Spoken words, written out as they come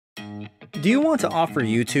Do you want to offer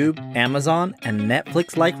YouTube, Amazon, and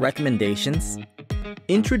Netflix-like recommendations?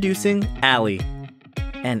 Introducing Ally,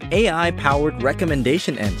 an AI-powered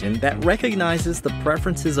recommendation engine that recognizes the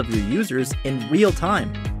preferences of your users in real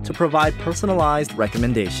time to provide personalized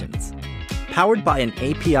recommendations. Powered by an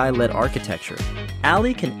API-led architecture,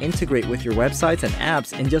 Ally can integrate with your websites and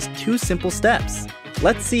apps in just 2 simple steps.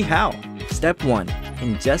 Let's see how. Step 1.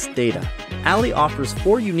 Ingest data. Ally offers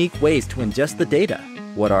 4 unique ways to ingest the data.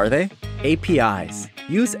 What are they? APIs.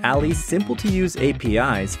 Use Ally's simple-to-use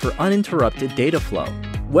APIs for uninterrupted data flow.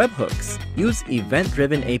 Webhooks. Use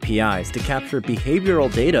event-driven APIs to capture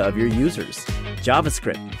behavioral data of your users.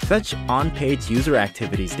 JavaScript. Fetch on-page user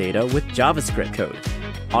activities data with JavaScript code.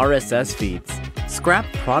 RSS feeds. Scrap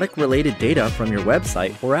product-related data from your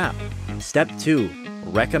website or app. Step 2.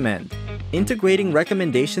 Recommend. Integrating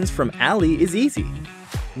recommendations from Ally is easy.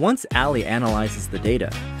 Once Ally analyzes the data,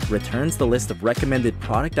 returns the list of recommended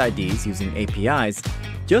product IDs using APIs,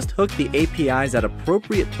 just hook the APIs at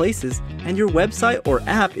appropriate places and your website or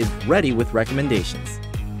app is ready with recommendations.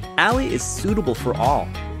 Ally is suitable for all,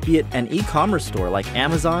 be it an e-commerce store like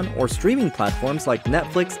Amazon or streaming platforms like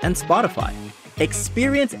Netflix and Spotify.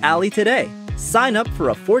 Experience Ally today. Sign up for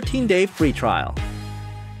a 14-day free trial.